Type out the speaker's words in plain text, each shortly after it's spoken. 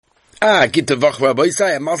Gute Woche, Rabbi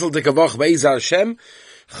Isai, a mazel dike Woche, Be'ez Hashem,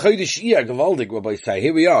 Chodesh Iyar, gewaldig, Rabbi Isai.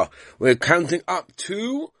 Here we are. We're counting up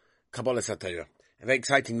to Kabbalah Satayah. A very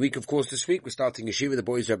exciting week, of course, this week. We're starting Yeshiva. The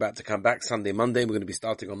boys are about to come back Sunday, Monday. We're going to be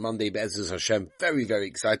starting on Monday, Be'ez Hashem. Very, very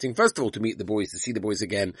exciting. First of all, to meet the boys, to see the boys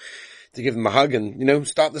again, to give them a hug and,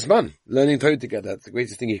 start this month, learning Torah together. That's the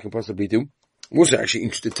greatest thing you can possibly do. I'm also actually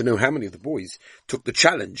interested to know how many of the boys took the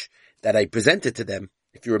challenge that I presented to them.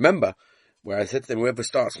 If you remember, where I said to them, whoever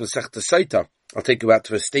starts Masechta Sotah, I'll take you out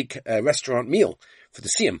to a steak restaurant meal for the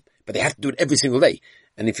Siyam. But they have to do it every single day.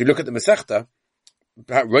 And if you look at the Masechta,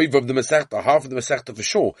 Rov of the Masechta, half of the Masechta for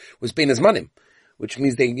sure, was Bein Hazmanim, which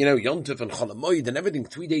means they, Yontif and Chol Hamoed and everything,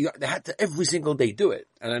 3 days, they had to every single day do it.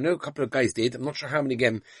 And I know a couple of guys did. I'm not sure how many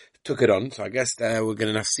again took it on, so I guess we're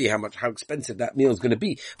going to have to see how expensive that meal is going to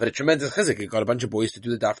be. But a tremendous chizuk. It got a bunch of boys to do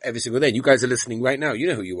the daf every single day. And you guys are listening right now. You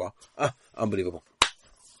know who you are. Unbelievable.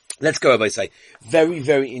 Let's go, as I say. Very,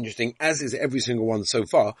 very interesting, as is every single one so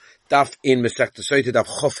far. Daf in Masechta Sotah, Daf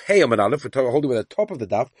Chof Hei Amud Aleph. We're holding at the top of the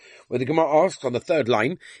daf, where the Gemara asks on the third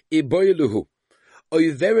line, Iboyeluhu,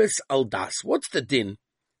 Oyveres al das. What's the din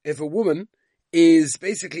if a woman is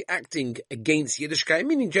basically acting against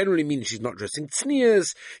Yiddishkeit, generally meaning she's not dressing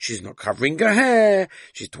tznias, she's not covering her hair,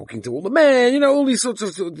 she's talking to all the men, all these sorts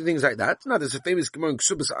of things like that. Now, there's a famous Gemara in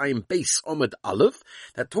Ksubas Ayin Beis Amud Aleph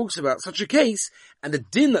that talks about such a case, and the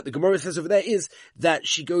din that the Gemara says over there is that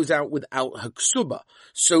she goes out without her ksuba.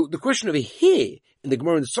 So the question over here in the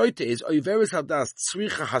Gemara in Sotah is, Oyveres hadas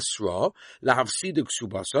tzricha hasra lahavsida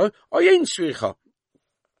ksubasa, oyein tzricha.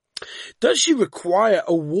 Does she require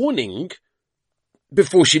a warning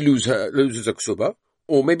before she loses her ksuba?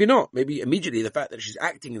 Or maybe not. Maybe immediately the fact that she's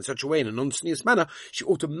acting in such a way in a non-sneous manner, she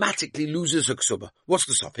automatically loses her ksuba. What's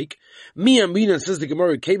the suffix? Mina says the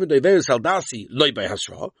Gemara,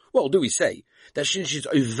 well, do we say that she's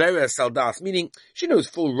overa saldas, meaning she knows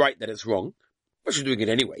full right that it's wrong, but she's doing it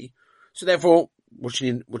anyway. So therefore, what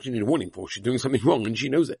she need a warning for? She's doing something wrong and she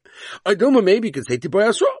knows it. I don't know, maybe you could say Tiboy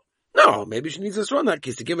Asra. No, maybe she needs us in that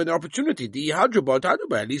case to give her the opportunity.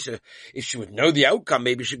 At least if she would know the outcome,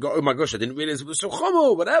 maybe she'd go, oh my gosh, I didn't realize it was so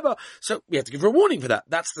chomo, whatever. So we have to give her a warning for that.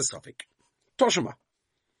 That's the suffix. Toshima.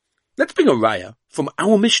 Let's bring a raya from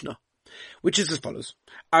our Mishnah, which is as follows.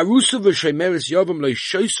 Arusa v'shemeres yavam loy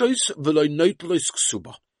shosos v'loy noitlos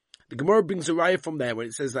ksuba. The Gemara brings a raya from there where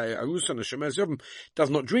it says that Arusa and shemeres yavam does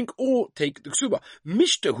not drink or take the ksuba.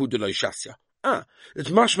 Mishta hu deloy shasya.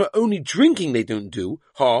 It's mashma only drinking they don't do.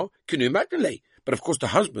 Kinu magnale. But of course the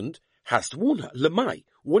husband has to warn her. Lemai.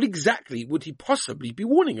 What exactly would he possibly be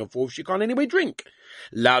warning her for if she can't anyway drink?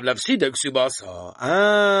 Lav sida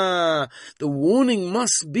ksubasa. The warning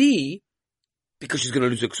must be because she's going to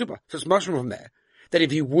lose the ksuba. So it's mashma from there that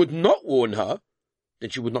if he would not warn her,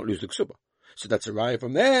 then she would not lose the ksuba. So that's a raya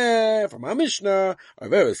from there, from our Mishnah,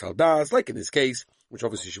 Averis Haldas, like in this case, which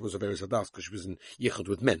obviously she was Averis Haldas because she was in Yichud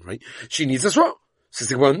with men, right? She needs us wrong. Says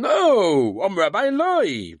the Gemara, no, Rabbi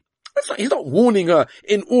Loi. He's not warning her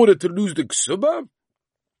in order to lose the ksuba.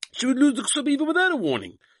 She would lose the ksuba even without a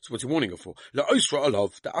warning. So what's he warning her for? La'osra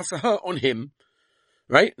alav, to asa her on him.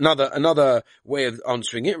 Right? Another way of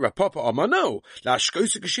answering it, Rapapa Amar, no.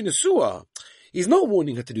 La'ashkosa kashinasua. He's not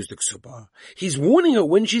warning her to lose the ksuba. He's warning her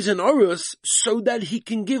when she's in Orus so that he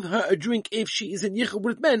can give her a drink if she is in Yichud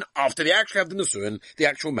with men after they actually have the Nisuin, the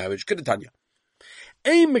actual marriage. Kedatanya.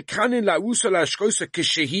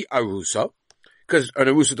 Because an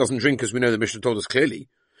Arusa doesn't drink, as we know the Mishnah told us clearly.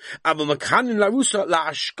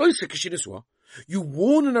 You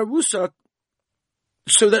warn an Arusa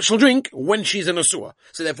so that she'll drink when she's in a sewer.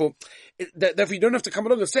 So therefore you don't have to come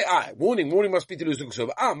along and say, warning must be to lose the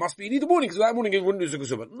ksuba. Must be, you need the warning, because without warning you wouldn't lose the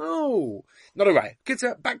ksuba. No, not a right.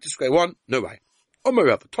 Kitzah, back to square one, no right.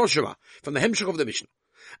 Omarav, Toshima, from the Hemshech of the Mishnah.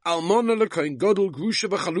 Almana lekoin godel grusha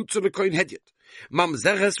v'chalutza lekoin hedyet.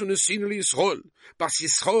 Mamzeres u'nesina li'yisrael. Bas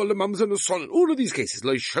yisrael le'mamzer l'sonen. All of these cases,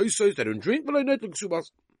 lo shosos, they don't drink, but lo not l'ksubas.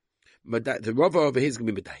 The Rava over here is going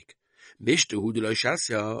to be medaik. Mishtu de lo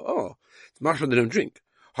shasya. It's mashma they don't drink.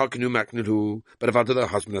 Hakinu maknalu. But if the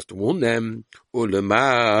husband has to warn them,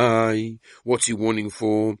 ulemai. What's he warning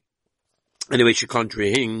for? Anyway, she can't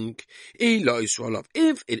drink.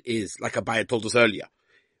 If it is, like Abaya told us earlier,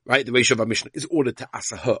 right? The ratio of our Mishnah is ordered to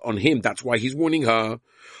asa her on him. That's why he's warning her.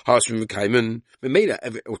 Hasrim v'kaiman. Memela,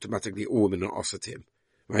 automatically all women are asa to him.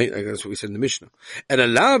 Right? That's what we said in the Mishnah. And a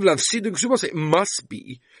lav siduk ksuba, it must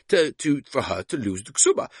be for her to lose the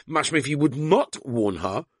ksuba. Mashma, if he would not warn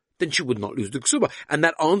her, then she would not lose the ksuba. And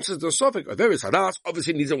that answers the suffix. Averis hadas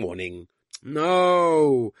obviously needs a warning.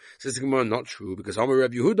 No, says the Gemara, not true, because Amar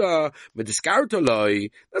Reb Yehuda, Mediskartolai,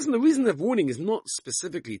 that's the reason of warning is not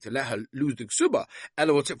specifically to let her lose the ksuba.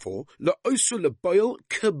 Ella, what's it for? La'osu le'boil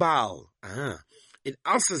kabal. It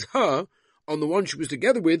asks her on the one she was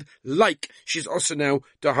together with, like she's also now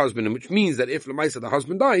to her husband, and which means that if Lamaisa the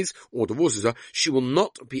husband dies or divorces her, she will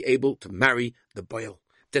not be able to marry the boil.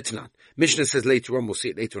 Detnan. Mishnah says later on, we'll see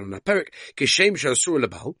it later on in that parak, Kishem Shasur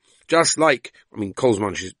Lebal, just like,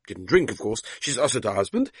 Kolzman, she didn't drink, of course, she's also to her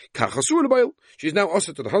husband, Kachasur Lebail, she's now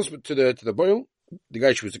also to the husband, to the boil, the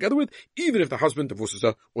guy she was together with, even if the husband divorces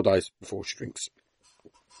her or dies before she drinks.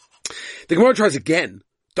 The Gemara tries again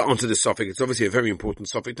to answer this suffix. It's obviously a very important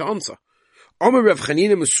suffix to answer. Omer Rav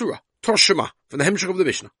Chanina Masura, Toshima, from the Hemshech of the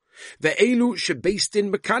Mishnah. The Elu Shebeistin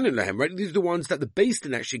Mekanin Lahem, right? These are the ones that the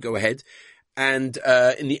Beistin actually go ahead and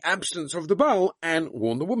in the absence of the Baal, and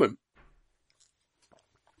warn the woman.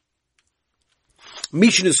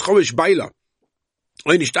 Mishin is Chovish Baila.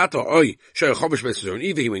 Either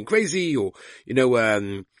he went crazy, or,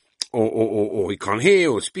 or he can't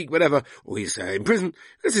hear, or speak, whatever, or he's in prison,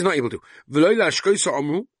 because he's not able to.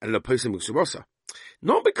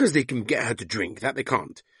 Not because they can get her to drink, that they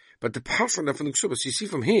can't, but the person from the Ksubah. So you see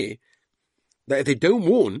from here, that if they don't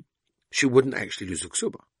warn, she wouldn't actually lose the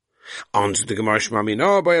Ksubah. Answer the Gemara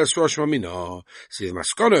Shmamina by Asra Shmamina. See, the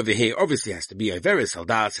Maskana over here obviously has to be a very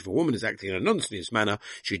saldas. If a woman is acting in a non-serious manner,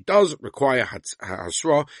 she does require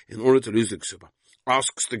Hasra in order to lose the Ksubah.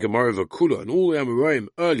 Asks the Gemara of Akula and all the Amoraim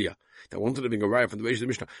earlier that wanted to bring a raya from the Reish of the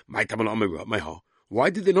Mishnah.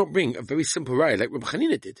 Why did they not bring a very simple raya like Reb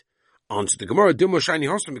Chanina did? Answer the Gemara Dilma Shiny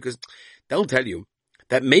Hostam, because they'll tell you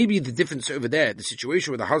that maybe the difference over there, the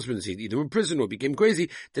situation where the husband is either in prison or became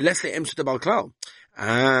crazy, the less they emsed the Balklal.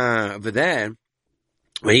 Over there,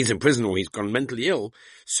 when he's in prison or he's gone mentally ill,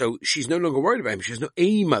 so she's no longer worried about him. She has no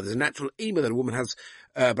ema. There's a natural ema that a woman has,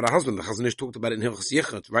 but her husband, the Chazon Ish talked about it in Hilchos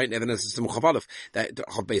Yechot, right? I'm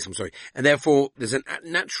sorry. And therefore, there's a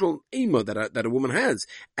natural ema that a woman has.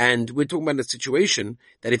 And we're talking about a situation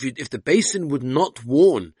that if the basin would not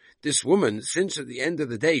warn this woman, since at the end of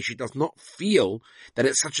the day she does not feel that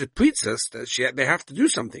it's such a princess that they have to do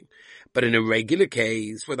something. But in a regular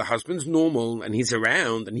case where the husband's normal and he's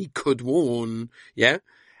around and he could warn, yeah,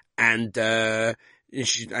 and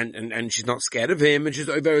she's not scared of him, and she's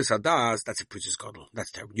over sadas, that's a princess godel.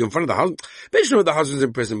 That's terrible. You're in front of the husband. But you know, the husband's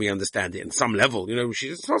in prison, we understand it in some level.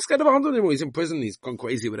 She's not scared of a husband anymore. He's in prison, he's gone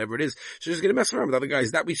crazy, whatever it is. She's just going to mess around with other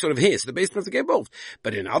guys. That we sort of hear. So the base doesn't get involved.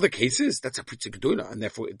 But in other cases, that's a princess godula, and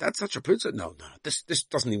therefore, if that's such a princess, no. This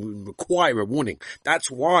doesn't even require a warning.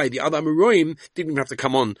 That's why the other Amoraim didn't even have to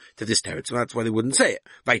come on to this territory. So that's why they wouldn't say it.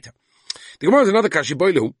 Weiter. The Gemara is another kashi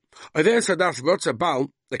boilu. What's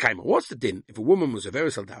the din if a woman was a very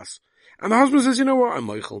saldas and the husband says, you know what, I'm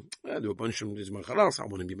Michael. I do a bunch of these Michael. I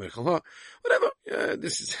want to be Michael. Whatever.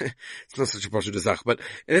 This is it's not such a partial desach, but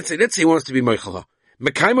let's say he wants to be Michael.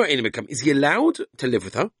 Is he allowed to live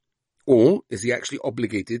with her, or is he actually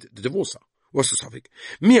obligated to divorce her? What's the topic?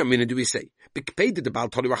 Mina do we say? In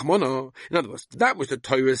other words, that was the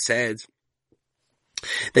Torah said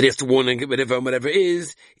that he has to warn and get whatever it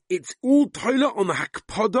is. It's all Torah on the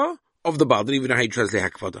hakpada of the Baal. I don't even know how you translate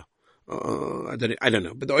hakpada. I don't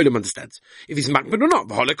know, but the Olam understands. If he's makbid or not,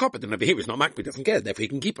 then over here he's not makbid, he doesn't care, therefore he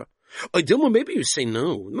can keep her. Maybe you say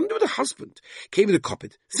no, nothing to do with the husband. Came with the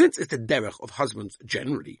kopit. Since it's the derech of husbands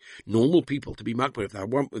generally, normal people to be makbid if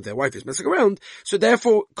their wife is messing around, so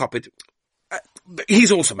therefore kopit.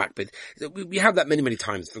 He's also makbid. We have that many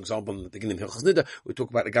times. For example, in the beginning of Hilchos Nida, we talk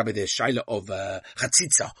about the Gabi, the Shaila of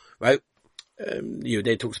Chatzitza, right?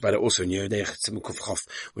 Yehuda talks about it also in Yehuda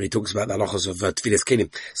when he talks about the halachos of Tfilas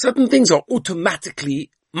Kelim. Certain things are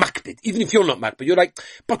automatically makbid, even if you're not makbid. You're like,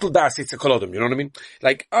 bottle das, it's a kolodum, you know what I mean?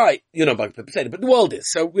 Like, you're not makbid, but the world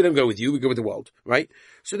is, so we don't go with you, we go with the world, right?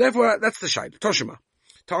 So therefore, that's the Shaila. Toshima.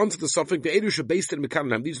 To answer the suffix, the Edusha based in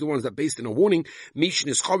Mekanam, these are the ones that based in a warning. Mishin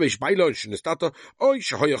is Chovish, Bailo, Shinistata, Oi,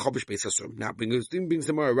 Shahoya Chovish Beis Hasum. Now, brings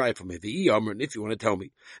them more right from here. And if you want to tell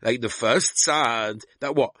me, like the first side,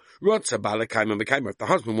 that what? Rotza Balakaima Mekaimer, if the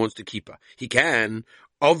husband wants to keep her, he can.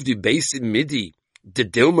 Of the base in Midi, the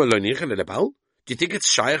Dilma Lonichel Lebal? Do you think it's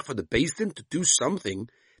shaykh for the Basin to do something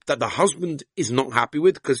that the husband is not happy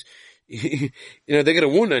with? Because, they're going to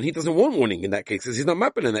warn her, and he doesn't want warning in that case, because he's not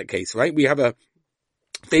mapping in that case, right? We have a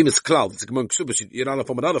famous cloud, it's a Gemara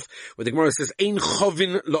Ksubah, where the Gemara says, Ein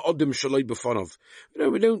chovin la'odim shaloi b'fonov.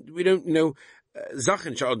 We don't,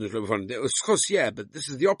 Zachin shaloi b'fonov. It was chos, yeah, but this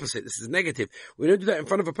is the opposite. This is negative. We don't do that in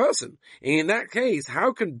front of a person. And in that case,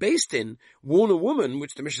 how can Beis Din warn a woman,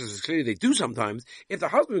 which the Mishnah says clearly they do sometimes, if the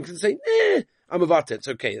husband can say, I'm about it. It's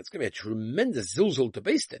okay. It's going to be a tremendous zilzul to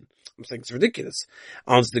based in. I'm saying it's ridiculous.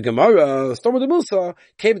 Answer the Gemara, Stoma de Musa,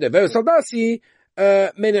 came the very Saldasi,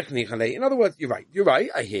 Menech Nichale. In other words, you're right,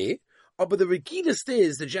 I hear. Oh, but the Regidist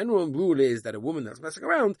is, the general rule is that a woman that's messing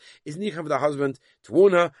around is nicham for the husband to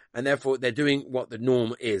warn her, and therefore they're doing what the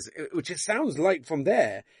norm is. Which it sounds like from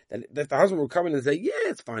there, that the husband will come in and say, yeah,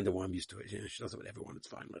 it's fine, the I'm used to it. She does it with everyone, it's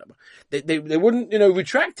fine, whatever. They wouldn't,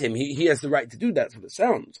 retract him. He has the right to do that, that's what it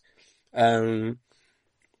sounds.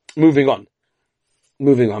 Moving on.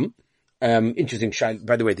 Interesting shaylas.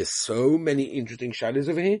 By the way, there's so many interesting shaylas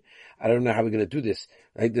over here. I don't know how we're going to do this.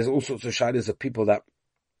 Right? There's all sorts of shaylas of people that,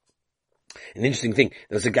 an interesting thing,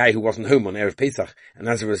 there's a guy who wasn't home on Erev Pesach, and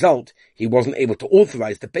as a result, he wasn't able to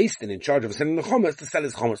authorize the Beis Din in charge of selling the chometz to sell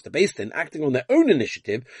his chometz. The Beis Din, acting on their own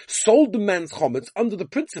initiative, sold the man's chometz under the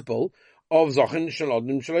principle of Zachin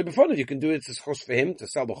Shalodim Shaloi B'Fonov. You can do it as chos for him to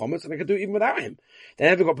sell the chometz, and I can do it even without him. They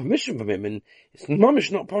never got permission from him, and it's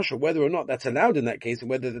mamish not partial whether or not that's allowed in that case, and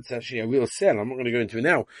whether that's actually a real sale. I'm not going to go into it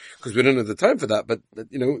now, because we don't have the time for that, but,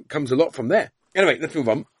 it comes a lot from there. Anyway, let's move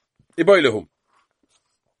on.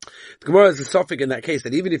 The Gemara is a suffix in that case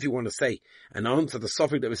that even if you want to say and answer the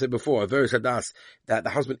suffix that we said before, a very sadas, that the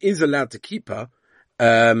husband is allowed to keep her,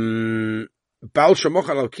 let's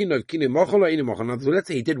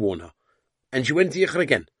say he did warn her, and she went to Yichar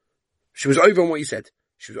again. She was over on what you said.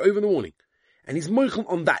 She was over in the warning. And he's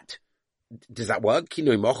mochel on that. Does that work?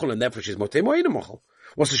 Kinoi mochel, and therefore she's motei mo'ina mochel.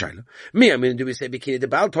 What's the shayla? Do we say bikini the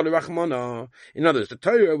Baal Tole Rachmana? In other words, the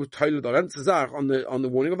Torah was Tole Dorantzazar on the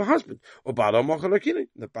warning of the husband. Or Baal Mochel Kinoi.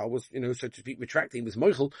 The Baal was, so to speak, retracting, was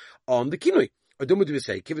Mochel on the Kinoi. Or do we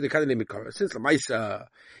say, Kiva the Kadele Mikara, since Lamaisa,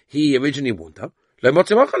 he originally warned her.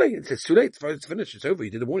 It's too late, it's finished, it's over, he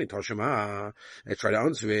did the warning, Toshama. Let's try to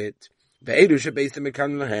answer it. The Edusha based in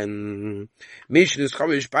Mekan Lahen. Mission is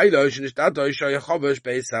Chavish Bailosh and is Dadosh Chavish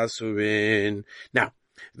based Asurin. Now,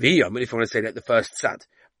 if you want to say that the first sad,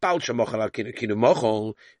 Balcha Mochel Kinu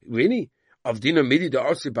Mochel, really? Of Dina Midi the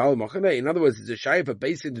Osi Bal Mochele. In other words, it's a shy for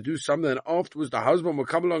basin to do something, and afterwards the husband will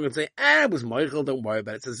come along and say, it was Michael, don't worry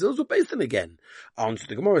about it. It's a Zilzul basin again. Answer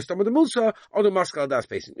the Gemara, Stomach the Musa, or the Maskal Das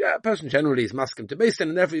basin. Yeah, a person generally is maskim to basin,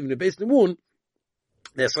 and therefore even the basin warn.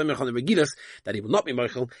 There's so much on the Regilas that he will not be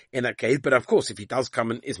Michael in that case, but of course, if he does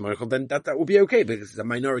come and is Michael, then that will be okay, because it's a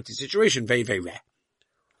minority situation, very, very rare.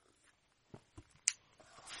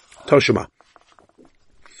 Toshima.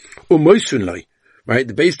 Umoisunloi, right?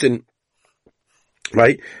 The basin,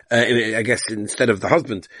 right? I guess instead of the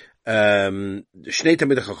husband, Shnei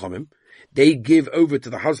Tamid Chachamim, they give over to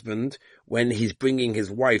the husband when he's bringing his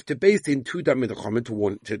wife to Beis Din to Tamid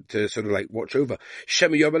Chachamim to sort of like watch over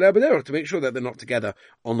Shema Yobaleh to make sure that they're not together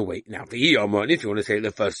on the way. Now, if you want to say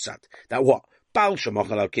the first sat, that what? Bal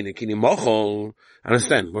Shemachal Kini Mochel.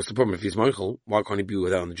 Understand? What's the problem if he's Mochel? Why can't he be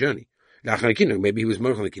with her on the journey? Maybe he was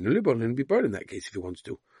Mochel Kinu Libon and be burned in that case if he wants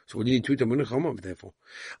to. So what do you need two Tamid Chachamim therefore?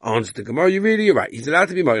 Answer the Gemara, you're right. He's allowed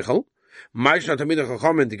to be Mochel.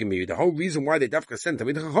 The whole reason why they dafka send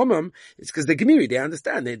Tamid Chachamim is because they're Gemiri, they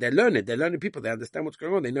understand, they're learning people, they understand what's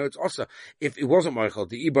going on, they know it's also, if it wasn't Michael,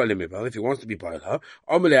 the Iba Limibal, if he wants to be Baal,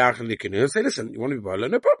 he'll say, listen, you want to be Baal,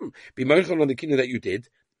 no problem. Be Michael on the kinu that you did,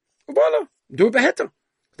 do it better.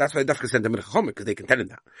 That's why dafka send Tamid Chachamim, because they can tell him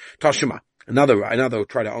that. Tashima. Another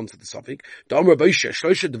try to answer the topic. The Amr Baisha,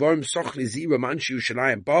 Shloisha Dvarim Sochli Zira Manshi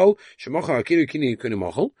Ushalayim Baal, Shemocha Akiru Kini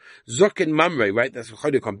Kunimochel, Zokin Mamre, right? That's what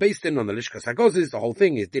Chodikon based in on the Lishkas Hagozis. The whole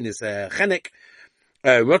thing is din is Chenek.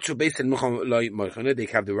 Rotshu based in Mochel Loi Mochel, they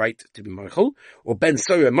have the right to be Mochel. Or Ben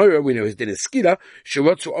Soya Moira, we know his din is Skila.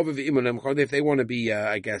 Shirotsu over the Iman Mochel, if they want to be,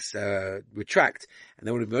 retract, and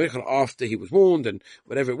they want to be Mochel after he was warned and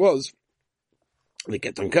whatever it was. They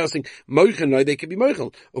kept on cursing. Moichen, they could be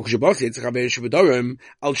Moichel. On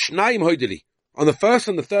the first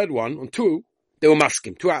and the third one, on two, they were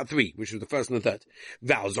maskim. 2 out of 3, which was the first and the third.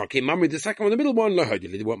 The second one, the middle one, they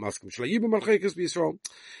weren't maskim.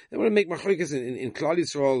 They want to make machoikas in Klal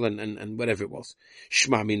Yisrael and whatever it was.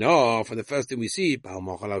 Shma Minah, for the first thing we see, Baal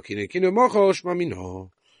Mochel Kinu Mochel, Shma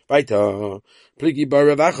Minah. Weiter. Pligi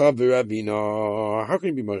Baravacha Virabina. How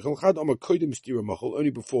can you be Mochel? Chad Amar Kodim Stira Mochel,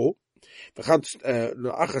 only before. It's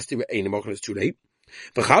too late.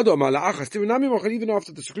 Even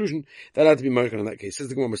after the seclusion, that had to be Mochel in that case. Says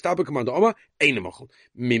the Gemara, Mustaba Commander Omar, Ein Mochel.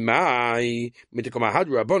 Mimai, Mitakoma had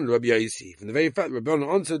Rabban, Rabbi Yaisi. From the very fact Rabban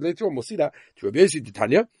answered later on, we'll see that, to Rabbi Yaisi,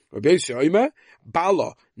 Titania, Rabbi Yaisi Omer,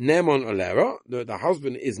 Bala, Neman Olera, the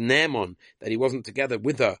husband is Neman, that he wasn't together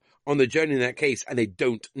with her on the journey in that case, and they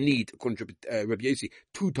don't need, according to Rabbi Yaisi,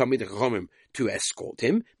 2 Tamid Chachamim to escort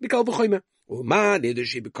him, Mikal V'choymer.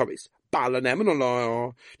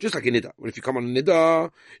 Just like a nida. Well, if you come on a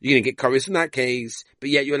nida, you're going to get chorus in that case, but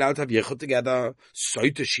yet you're allowed to have yichud together.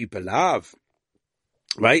 Sotah sheep alav.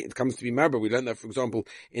 Right? It comes to be married. We learned that, for example,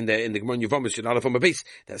 in the Gemara Yevamos, you're not from a base.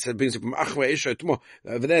 That said, brings it from Achwa Isha Tmo.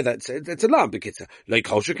 Over there, that's a lamb, Bekitza. Like,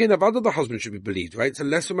 Cholshakin, Avada, the husband should be believed, right? It's a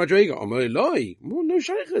lesser Madrega. Amaloi. No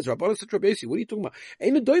shaykhs. Rabbalah Satrabesi. What are you talking about?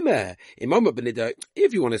 Ain't a doime. Imam Benida,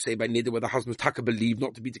 if you want to say by Nida where the husband's taka believed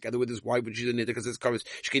not to be together with his wife, which is a Nida because it's covers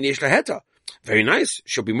Shkin Yesh Laheta. Very nice.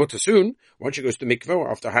 She'll be mutter soon. Once she goes to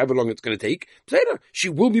mikveh, after however long it's going to take, she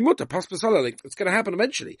will be mutter. Pas pasala, like, it's going to happen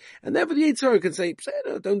eventually. And therefore the Yitzhak can say,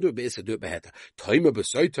 don't do it be'isa, do it beheta. Toima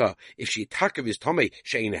b'sotah, if she takav his tomei,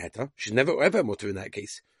 she'ina heta. She's never ever mutter in that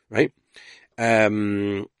case, right? If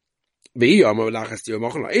you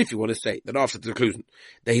want to say that after the conclusion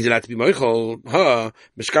that he's allowed to be moichol,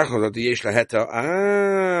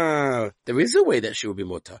 there is a way that she will be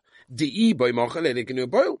mutter. Di'i boy mochel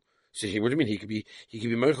boil. So what do you mean? He could be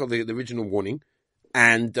moichel the original warning,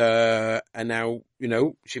 and now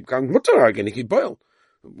she becomes mutter again. He could boil.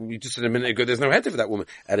 We just said a minute ago, there's no head for that woman.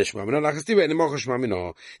 It's too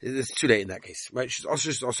late in that case, right? She's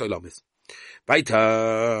also lamis.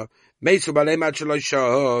 Baita. Right, the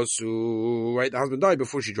husband died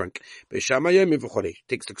before she drank. Takes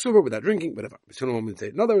the ksuba without drinking, whatever.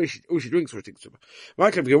 Another way, she drinks or she takes ksuba.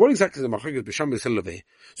 What exactly is the machlokes b'sham b'silave?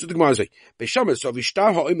 So the Gemara is like, b'sham so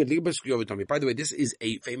v'shtar ha'omed libas k'yovitomi. By the way, this is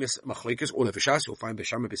a famous machlokes all of Shas. You'll find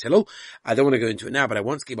b'sham b'silal. I don't want to go into it now, but I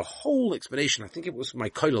once gave a whole explanation. I think it was my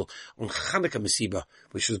koilel on Chanukah Mesiba,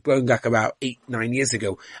 which was going back about 8-9 years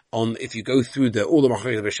ago. On if you go through all the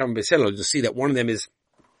machlokes b'sham b'silal, you'll see that one of them is.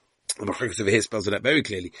 The machlokes over here spells it out very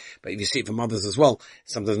clearly, but if you see it from others as well,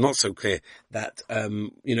 sometimes not so clear that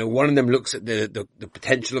one of them looks at the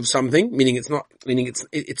potential of something, meaning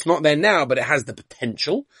it's not there now, but it has the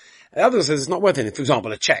potential. The other says it's not worth anything. For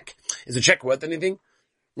example, a check. Is a check worth anything?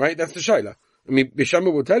 Right? That's the shaila. I mean,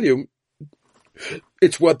 Bishama will tell you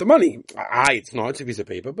it's worth the money. It's not. It's a piece of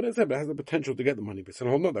paper, but it has the potential to get the money. But it's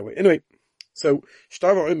not that way. Anyway, so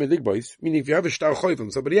shtar va'omed ligbois, meaning if you have a shtar choy from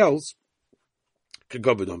somebody else.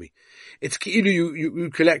 It's you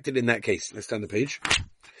collect it in that case. Let's turn the page.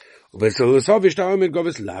 In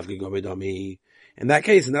that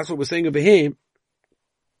case, and that's what we're saying over here,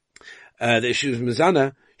 that she was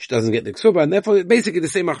mizana, she doesn't get the ksuba, and therefore basically the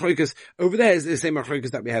same machlokes over there is the same machlokes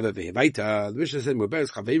that we have over here. The Mishnah said,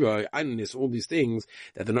 all these things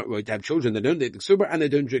that they're not going to have children, they don't take the ksuba, and they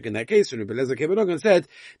don't drink in that case. And Rebbe Lezer came along and said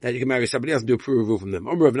that you can marry somebody else and do a pre-revool from them.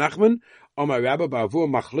 Omer of Nachman, Omer Rabba, Ba'avur,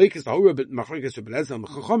 machlokes, the whole machlokes Rebbe Lezer, and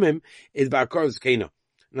Chachomim is Ba'akor Zkeina.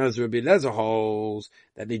 Now, as Rebbe Lezer holds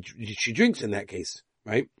that she drinks in that case,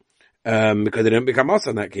 right? Because they don't become us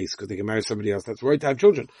in that case, because they can marry somebody else. That's right to have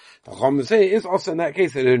children. The Chacham say it's also in that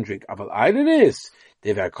case they don't drink. But island is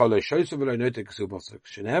that's already a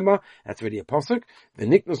pasuk. The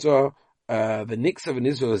niknasa, the nix of an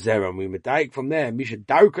Israel zera, and we medayik from there. Misha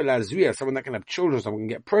dauka lazuya, someone that can have children, someone can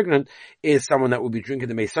get pregnant, is someone that will be drinking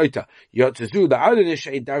the mesota. Yotzu, the island is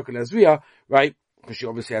shei dauka lazuya, right? Because she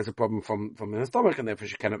obviously has a problem from her stomach, and therefore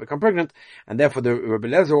she cannot become pregnant. And therefore the Rebbe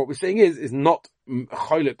Lezer, what we're saying is not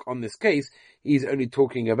cholik on this case. He's only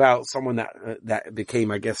talking about someone that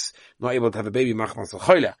became, I guess, not able to have a baby, machmas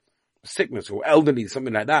choila, sickness or elderly,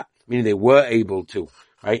 something like that. Meaning they were able to,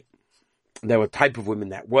 right? There were type of women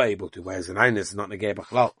that were able to, whereas an Einus is not negei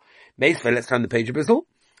b'chalal. Let's turn the page a bit.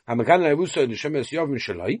 Was before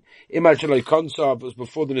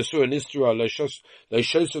the Nesura,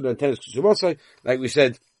 like we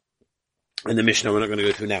said in the Mishnah, we're not going to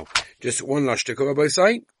go through now. Just one last shtick over by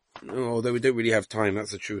side, although we don't really have time,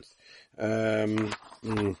 that's the truth. We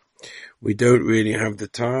don't really have the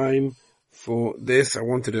time for this. I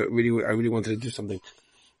really wanted to do something.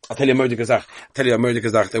 I'll tell you a Mordei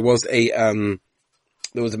Kazach. There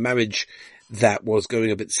was a marriage that was going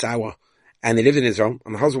a bit sour. And they lived in Israel,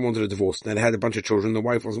 and the husband wanted a divorce. Now they had a bunch of children, the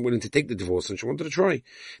wife wasn't willing to take the divorce, and she wanted to try.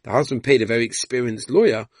 The husband paid a very experienced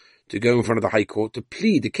lawyer to go in front of the High Court to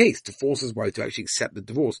plead the case, to force his wife to actually accept the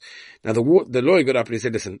divorce. Now the lawyer got up and he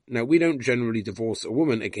said, listen, now we don't generally divorce a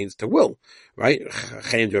woman against her will, right?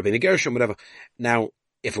 Whatever. Now,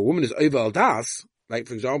 if a woman is over al das, like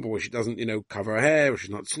for example, where she doesn't, cover her hair, or she's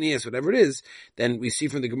not sneers, whatever it is, then we see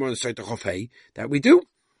from the Gemara in Sotah that we do.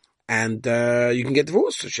 And you can get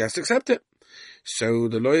divorced, so she has to accept it. So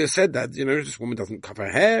the lawyer said that, this woman doesn't cover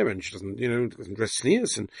her hair and she doesn't, doesn't dress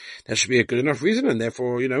sneers, and that should be a good enough reason, and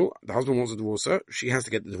therefore, the husband wants to divorce her, she has to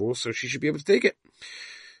get the divorce, so she should be able to take it.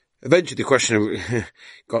 Eventually the question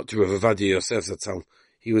got to Rav Avadia Yosef Zatzal.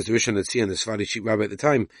 He was the Rishon LeZion, the Sephardi chief rabbi at the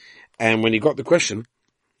time, and when he got the question,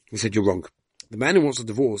 he said, you're wrong. The man who wants a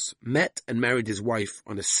divorce met and married his wife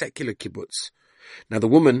on a secular kibbutz. Now the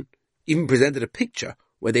woman even presented a picture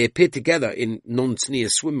where they appeared together in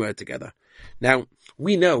non-tznius swimwear together. Now,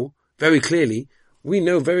 we know very, very clearly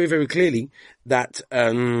that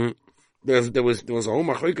there was a whole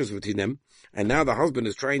machlokas between them, and now the husband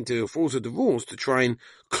is trying to force a divorce to try and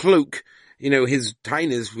cloak, his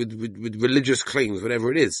tainas with religious claims,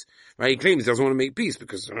 whatever it is. Right? He claims he doesn't want to make peace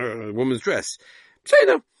because a woman's dress.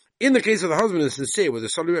 So, in the case of the husband is sincere with a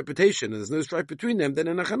solid reputation and there's no strife between them, then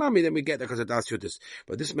in a chanami, then we get that because of das yudis.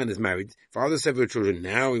 But this man is married, father of several children.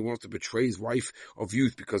 Now he wants to betray his wife of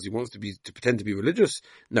youth because he wants to pretend to be religious.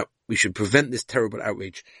 No, we should prevent this terrible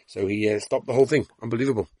outrage. So he stopped the whole thing.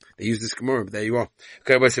 Unbelievable. They use this Gemara, but there you are.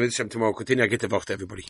 Okay, tomorrow continue. I get to everybody.